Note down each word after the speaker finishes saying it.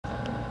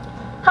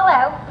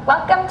Hello,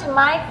 welcome to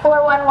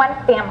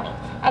My411Family,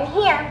 and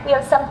here we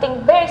have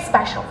something very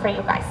special for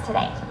you guys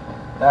today.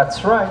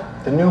 That's right,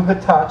 the new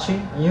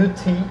Hitachi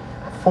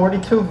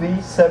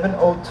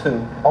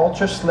UT42V702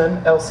 Ultra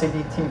Slim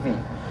LCD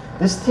TV.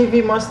 This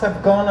TV must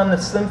have gone on a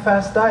slim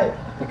fast diet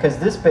because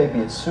this baby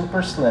is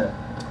super slim.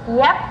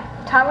 Yep,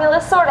 Tommy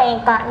Lasorda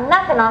ain't got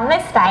nothing on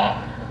this diet.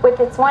 With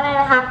its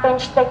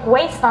 1.5-inch thick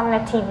waist on the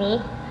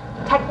TV,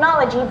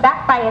 technology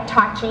backed by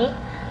Hitachi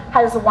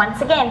has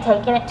once again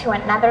taken it to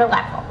another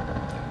level.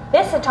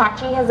 This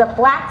Hitachi has a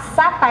black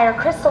sapphire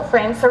crystal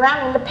frame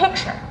surrounding the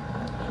picture.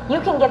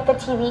 You can get the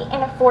TV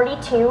in a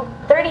 42,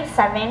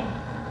 37,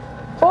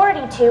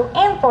 42,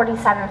 and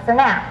 47 for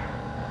now.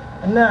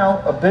 And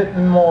now, a bit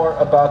more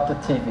about the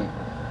TV.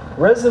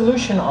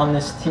 Resolution on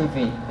this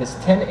TV is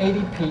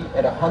 1080p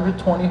at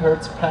 120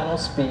 Hz panel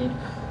speed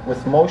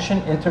with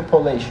motion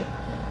interpolation.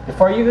 If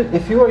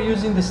you are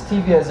using this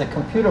TV as a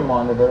computer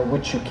monitor,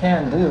 which you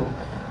can do,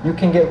 you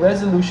can get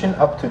resolution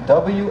up to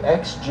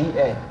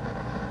WXGA.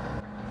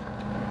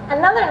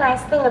 Another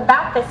nice thing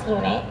about this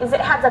unit is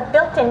it has a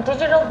built-in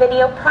digital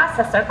video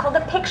processor called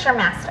a Picture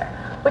Master,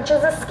 which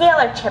is a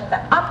scaler chip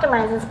that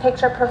optimizes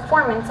picture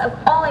performance of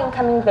all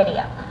incoming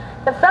video.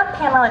 The front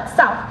panel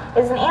itself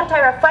is an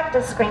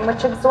anti-reflective screen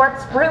which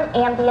absorbs room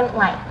ambient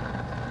light.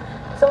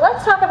 So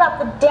let's talk about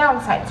the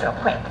downsides real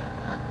quick.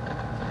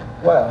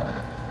 Well,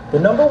 the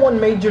number one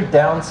major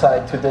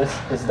downside to this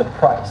is the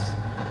price.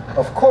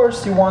 Of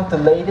course, you want the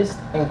latest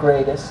and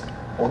greatest,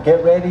 or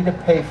get ready to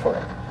pay for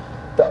it.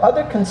 The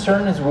other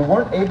concern is we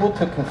weren't able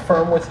to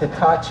confirm with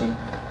Hitachi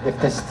if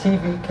this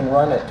TV can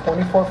run at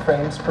 24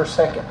 frames per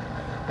second,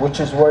 which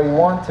is where you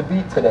want to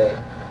be today,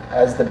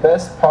 as the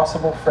best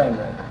possible frame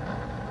rate.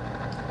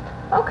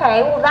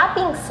 Okay, well that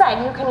being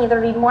said, you can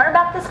either read more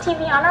about this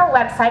TV on our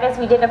website as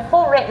we did a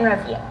full written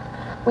review.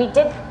 We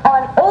did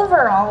an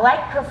overall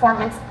light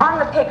performance on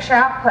the picture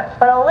output,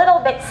 but a little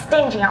bit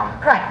stingy on the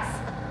price.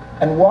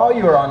 And while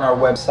you're on our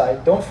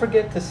website, don't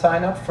forget to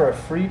sign up for a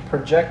free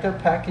projector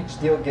package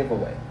deal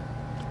giveaway.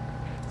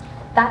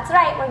 That's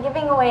right, we're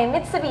giving away a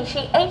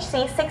Mitsubishi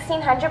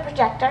HC1600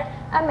 projector,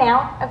 a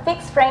mount, a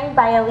fixed frame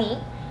by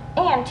Elite,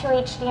 and 2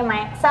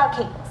 HDMI XL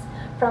cables.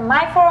 From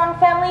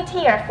My411Family to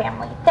your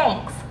family.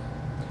 Thanks.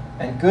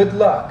 And good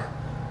luck.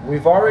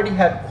 We've already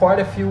had quite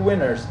a few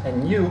winners,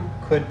 and you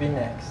could be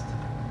next.